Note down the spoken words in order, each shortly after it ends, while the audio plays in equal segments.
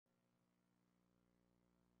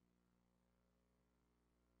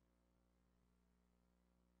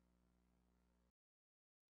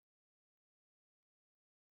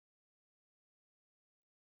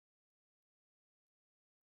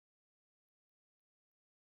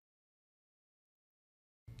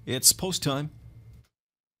It's post time.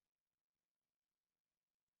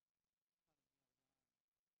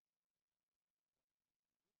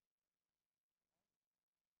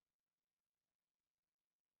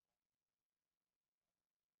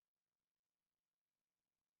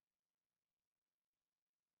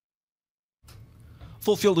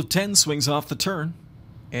 Full field of 10 swings off the turn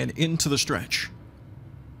and into the stretch.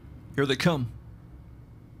 Here they come.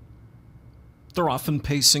 They're often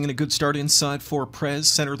pacing, and a good start inside for Prez.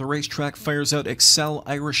 Center of the racetrack fires out Excel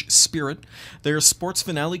Irish Spirit. Their sports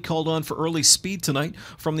finale called on for early speed tonight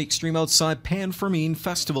from the extreme outside Pan Fermin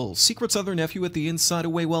Festival. Secret's other nephew at the inside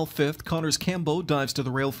away well fifth. Connor's Cambo dives to the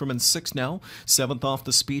rail from in sixth now. Seventh off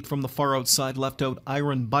the speed from the far outside left out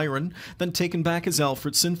Iron Byron. Then taken back is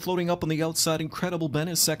Alfredson. Floating up on the outside Incredible Ben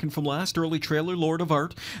is second from last. Early trailer Lord of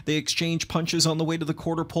Art. They exchange punches on the way to the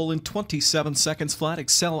quarter pole in 27 seconds flat.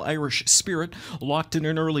 Excel Irish Spirit locked in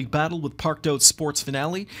an early battle with Parked Out Sports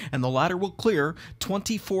Finale, and the latter will clear.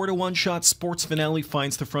 24 to 1 shot Sports Finale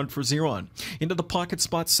finds the front for Zeron. Into the pocket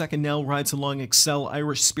spot, second now rides along Excel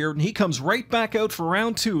Irish Spirit, and he comes right back out for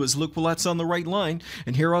round two as Luke Willette's on the right line,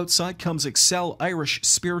 and here outside comes Excel Irish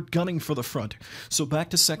Spirit gunning for the front. So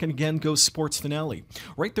back to second again goes Sports Finale.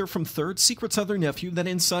 Right there from third, Secret's other nephew. Then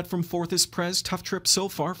inside from fourth is Prez. Tough trip so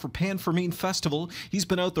far for Pan Fermin Festival. He's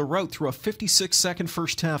been out the route through a 56-second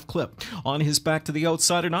first half clip. On his back to the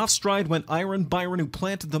outside and off stride went Iron Byron, who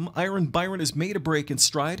planted them. Iron Byron has made a break in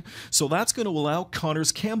stride, so that's going to allow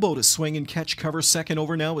Connor's Cambo to swing and catch cover. Second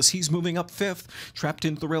over now as he's moving up fifth. Trapped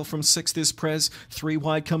into the rail from sixth is Prez. Three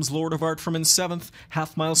wide comes Lord of Art from in seventh.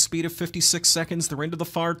 Half-mile speed of 56 seconds. They're into the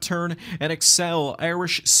far turn, and Excel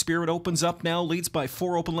Irish Spirit opens up now. Leads by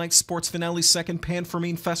 4 open lengths. Sports Finale second. Pan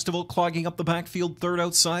Fermin Festival clogging up the backfield. Third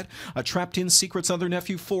outside. A trapped in Secret's other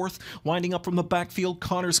nephew fourth. Winding up from the backfield,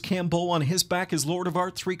 Connor's Cambo. On his back is Lord of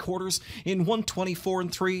Art, 3/4 in 124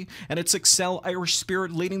 and 3, and it's Excel Irish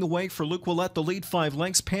Spirit leading the way for Luke Willette. The lead 5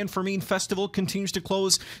 lengths. Pan Fermin Festival continues to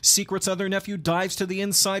close. Secret's other nephew dives to the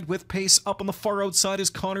inside with pace. Up on the far outside is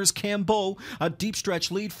Connor's Cambo. A deep stretch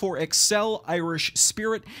lead for Excel Irish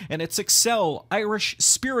Spirit, and it's Excel Irish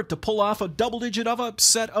Spirit to pull off a double-digit of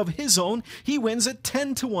upset of his own. He wins at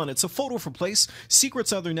 10 to 1. It's a photo for place.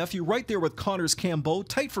 Secret's other nephew right there with Connor's Cambo.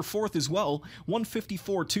 Tight for fourth as well.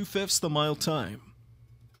 154 2/5 the mile time.